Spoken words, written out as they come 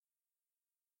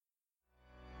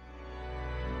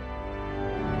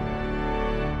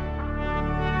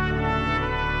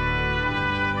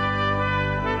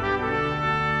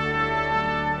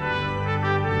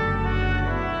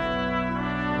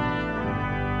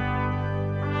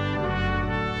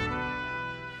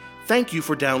Thank you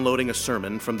for downloading a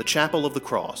sermon from the Chapel of the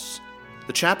Cross.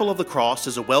 The Chapel of the Cross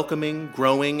is a welcoming,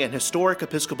 growing, and historic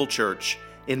Episcopal church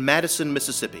in Madison,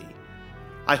 Mississippi.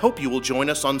 I hope you will join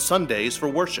us on Sundays for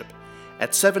worship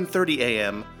at 7:30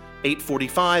 a.m.,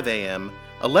 8:45 a.m.,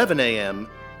 11 a.m.,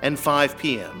 and 5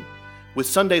 p.m., with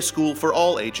Sunday school for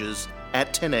all ages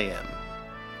at 10 a.m.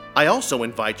 I also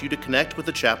invite you to connect with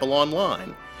the chapel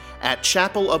online at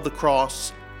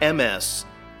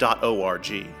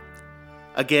chapelofthecrossms.org.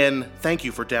 Again, thank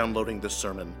you for downloading this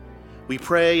sermon. We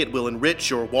pray it will enrich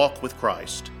your walk with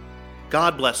Christ.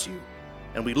 God bless you,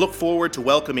 and we look forward to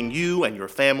welcoming you and your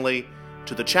family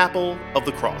to the Chapel of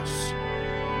the Cross.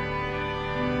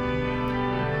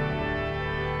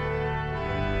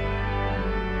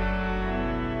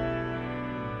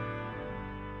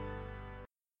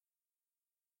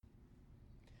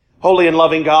 Holy and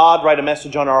loving God, write a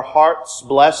message on our hearts,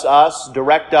 bless us,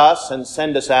 direct us, and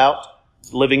send us out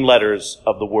living letters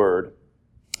of the Word.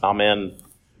 Amen.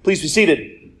 Please be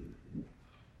seated.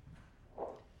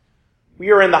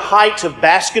 We are in the height of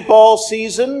basketball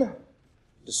season,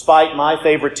 despite my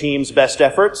favorite team's best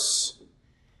efforts.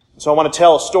 So I want to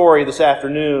tell a story this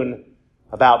afternoon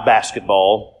about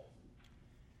basketball.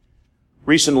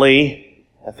 Recently,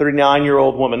 a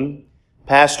 39-year-old woman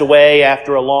passed away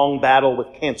after a long battle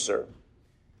with cancer.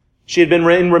 She had been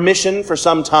in remission for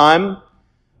some time,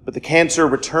 but the cancer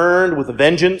returned with a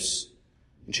vengeance,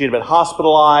 and she had been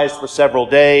hospitalized for several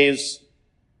days.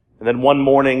 And then one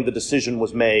morning, the decision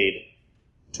was made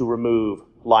to remove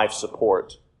life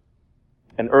support.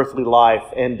 And earthly life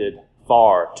ended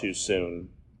far too soon.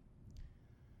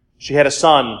 She had a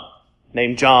son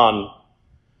named John,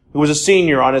 who was a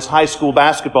senior on his high school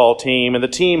basketball team, and the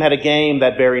team had a game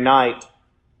that very night.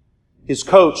 His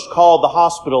coach called the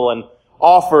hospital and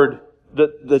offered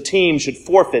that the team should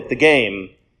forfeit the game.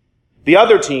 The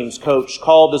other team's coach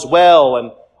called as well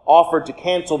and offered to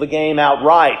cancel the game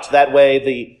outright. That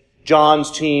way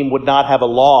John's team would not have a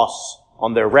loss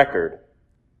on their record.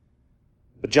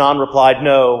 But John replied,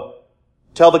 "No,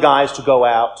 tell the guys to go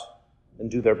out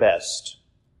and do their best."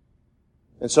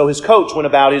 And so his coach went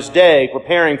about his day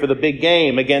preparing for the big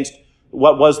game against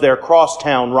what was their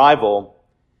crosstown rival.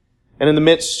 And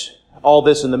all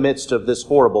this in the midst of this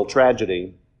horrible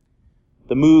tragedy.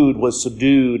 The mood was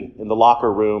subdued in the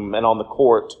locker room and on the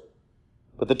court,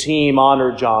 but the team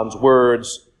honored John's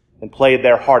words and played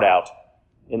their heart out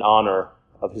in honor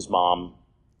of his mom.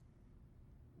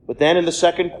 But then in the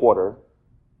second quarter,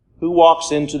 who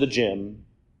walks into the gym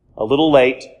a little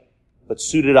late, but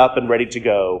suited up and ready to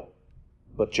go,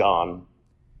 but John?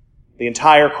 The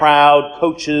entire crowd,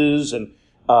 coaches and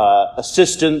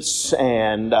assistants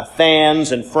and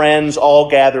fans and friends all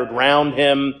gathered round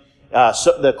him.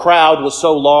 So the crowd was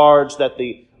so large that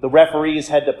the referees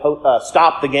had to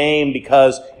stop the game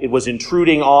because it was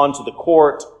intruding onto the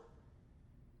court.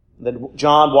 Then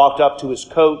John walked up to his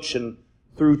coach and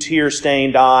through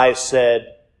tear-stained eyes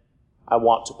said, "I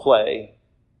want to play."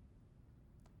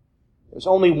 There's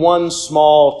only one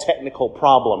small technical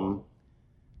problem.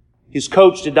 His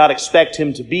coach did not expect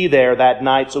him to be there that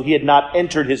night, so he had not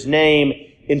entered his name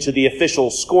into the official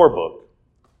scorebook.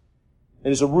 It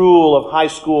is a rule of high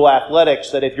school athletics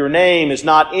that if your name is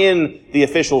not in the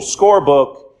official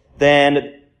scorebook,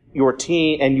 then your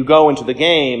team, and you go into the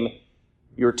game,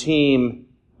 your team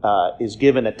is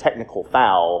given a technical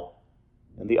foul,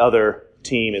 and the other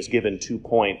team is given 2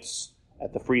 points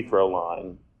at the free throw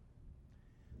line.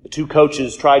 The two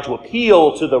coaches tried to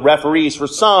appeal to the referees for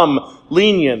some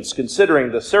lenience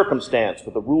considering the circumstance,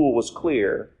 but the rule was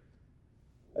clear.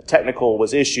 A technical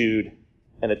was issued,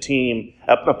 and a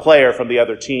player from the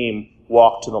other team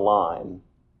walked to the line.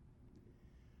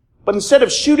 But instead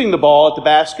of shooting the ball at the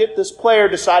basket, this player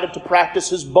decided to practice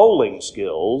his bowling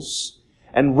skills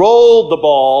and rolled the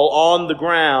ball on the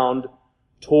ground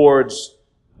towards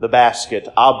the basket,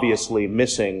 obviously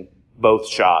missing both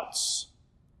shots.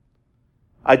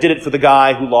 "I did it for the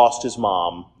guy who lost his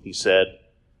mom," he said.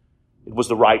 "It was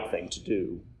the right thing to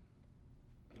do."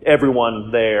 Everyone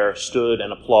there stood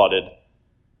and applauded.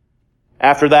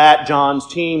 After that, John's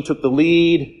team took the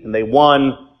lead, and they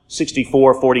won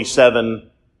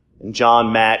 64-47, and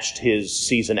John matched his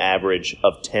season average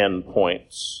of 10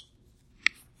 points.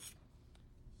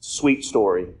 Sweet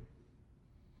story.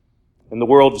 In the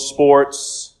world of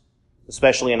sports,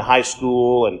 especially in high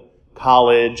school and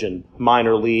college and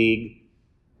minor league,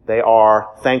 they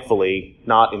are, thankfully,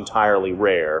 not entirely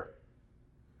rare.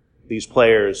 These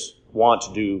players want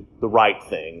to do the right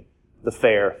thing, the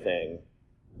fair thing,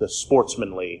 the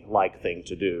sportsmanly-like thing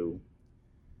to do.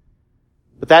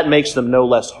 But that makes them no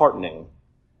less heartening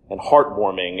and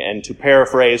heartwarming. And to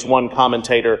paraphrase one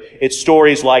commentator, it's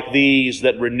stories like these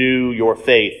that renew your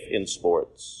faith in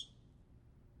sports.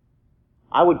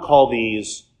 I would call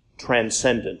these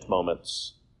transcendent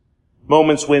moments.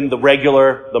 Moments when the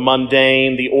regular, the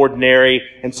mundane, the ordinary,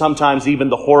 and sometimes even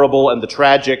the horrible and the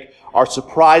tragic are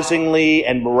surprisingly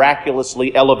and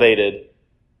miraculously elevated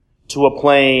to a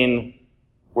plane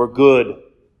where good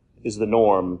is the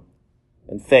norm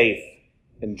and faith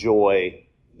and joy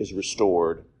is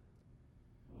restored.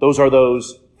 Those are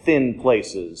those thin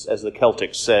places, as the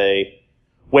Celtics say,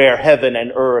 where heaven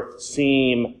and earth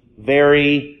seem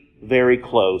very, very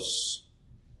close,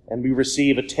 and we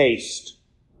receive a taste,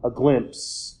 a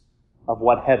glimpse of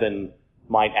what heaven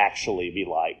might actually be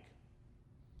like.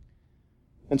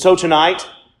 And so tonight,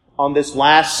 on this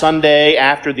last Sunday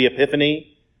after the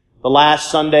Epiphany, the last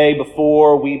Sunday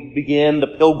before we begin the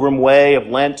pilgrim way of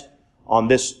Lent on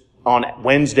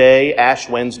Wednesday, Ash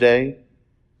Wednesday,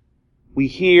 we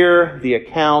hear the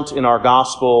account in our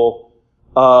gospel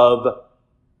of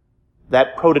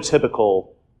that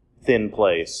prototypical thin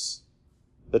place,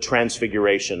 the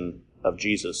transfiguration of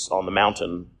Jesus on the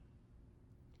mountain.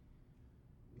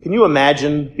 Can you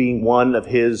imagine being one of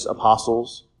his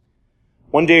apostles?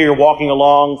 One day you're walking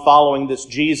along following this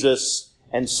Jesus,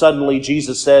 and suddenly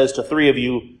Jesus says to three of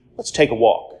you, let's take a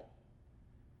walk.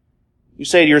 You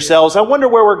say to yourselves, I wonder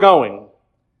where we're going.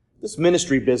 This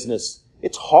ministry business,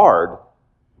 it's hard.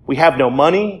 We have no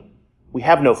money. We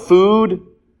have no food.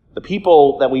 The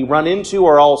people that we run into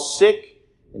are all sick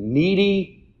and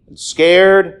needy and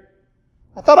scared.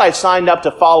 I thought I signed up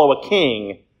to follow a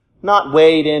king, not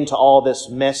wade into all this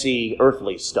messy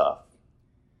earthly stuff.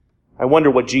 I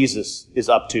wonder what Jesus is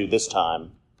up to this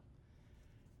time.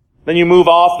 Then you move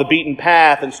off the beaten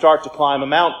path and start to climb a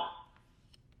mountain.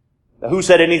 Now, who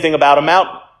said anything about a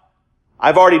mountain?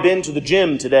 I've already been to the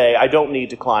gym today. I don't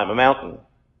need to climb a mountain.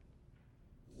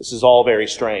 This is all very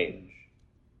strange.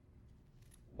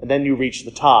 And then you reach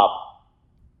the top,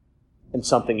 and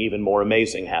something even more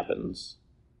amazing happens.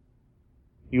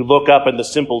 You look up, and the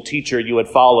simple teacher you had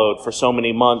followed for so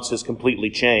many months has completely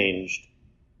changed.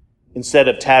 Instead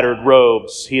of tattered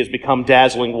robes, he has become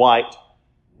dazzling white,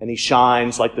 and he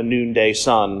shines like the noonday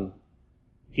sun.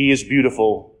 He is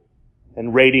beautiful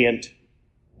and radiant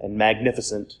and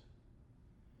magnificent.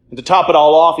 And to top it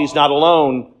all off, he's not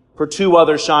alone, for two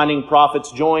other shining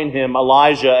prophets join him,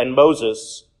 Elijah and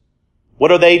Moses.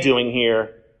 What are they doing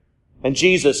here? And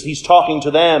Jesus, he's talking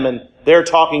to them, and they're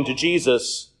talking to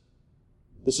Jesus.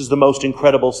 This is the most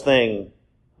incredible thing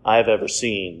I have ever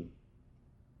seen.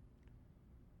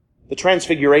 The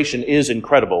Transfiguration is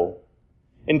incredible.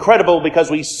 Incredible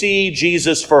because we see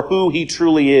Jesus for who he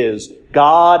truly is,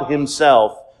 God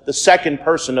himself, the second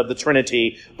person of the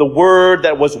Trinity, the Word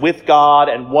that was with God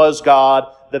and was God,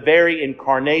 the very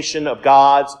incarnation of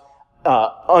God's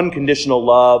unconditional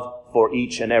love for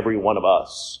each and every one of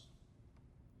us.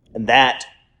 And that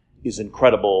is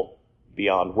incredible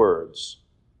beyond words.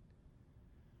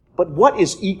 But what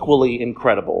is equally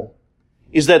incredible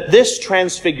is that this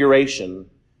transfiguration,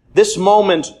 this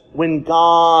moment when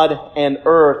God and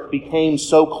earth became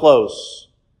so close,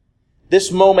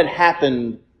 this moment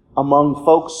happened among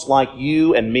folks like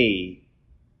you and me.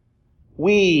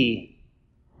 We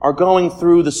are going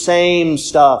through the same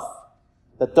stuff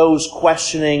that those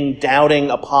questioning,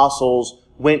 doubting apostles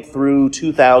went through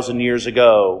 2,000 years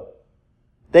ago.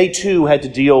 They too had to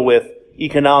deal with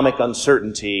economic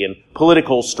uncertainty and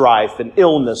political strife and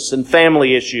illness and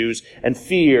family issues and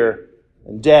fear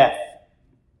and death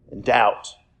and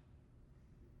doubt.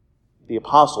 The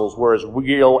apostles were as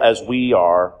real as we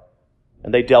are,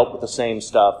 and they dealt with the same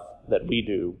stuff that we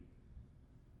do.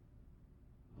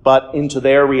 But into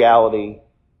their reality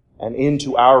and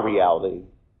into our reality,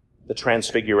 the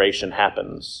transfiguration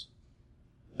happens.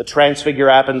 The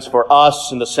transfiguration happens for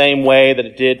us in the same way that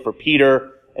it did for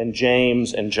Peter and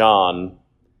James and John.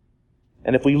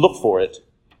 And if we look for it,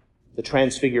 the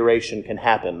transfiguration can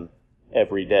happen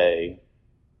every day.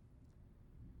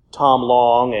 Tom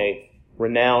Long, a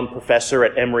renowned professor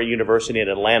at Emory University in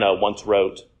Atlanta, once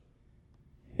wrote,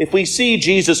 "If we see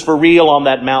Jesus for real on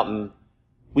that mountain,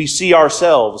 we see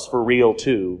ourselves for real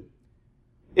too.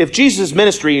 If Jesus'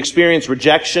 ministry experienced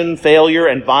rejection, failure,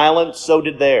 and violence, so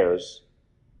did theirs.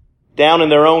 Down in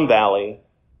their own valley,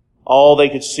 all they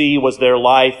could see was their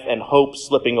life and hope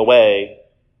slipping away.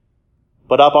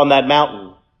 But up on that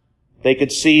mountain, they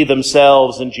could see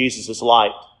themselves in Jesus'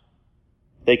 light.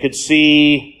 They could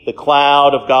see the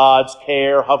cloud of God's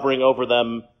care hovering over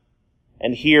them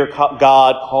and hear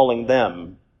God calling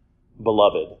them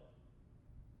beloved.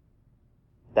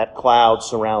 That cloud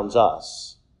surrounds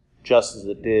us, just as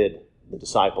it did the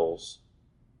disciples.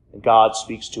 And God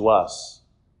speaks to us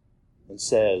and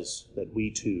says that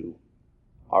we too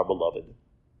are beloved.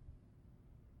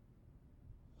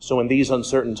 So in these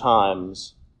uncertain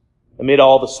times, amid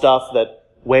all the stuff that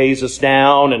weighs us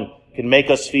down and can make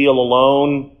us feel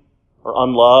alone or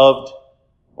unloved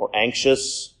or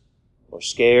anxious or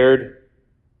scared,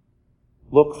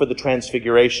 look for the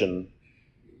transfiguration.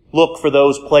 Look for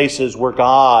those places where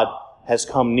God has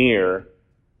come near.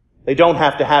 They don't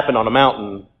have to happen on a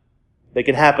mountain. They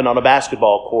can happen on a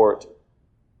basketball court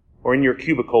or in your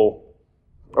cubicle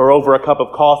or over a cup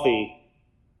of coffee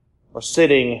or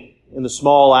sitting in the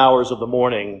small hours of the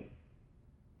morning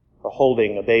or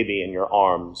holding a baby in your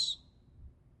arms.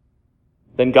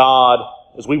 Then God,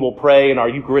 as we will pray in our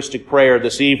Eucharistic prayer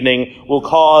this evening, will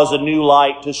cause a new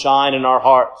light to shine in our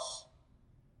hearts.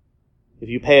 If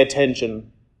you pay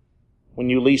attention, when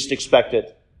you least expect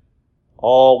it,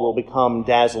 all will become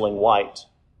dazzling white.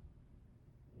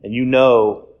 And you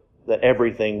know that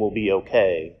everything will be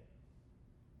okay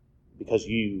because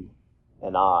you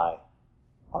and I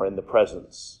are in the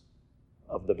presence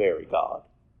of the very God.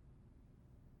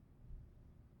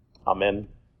 Amen.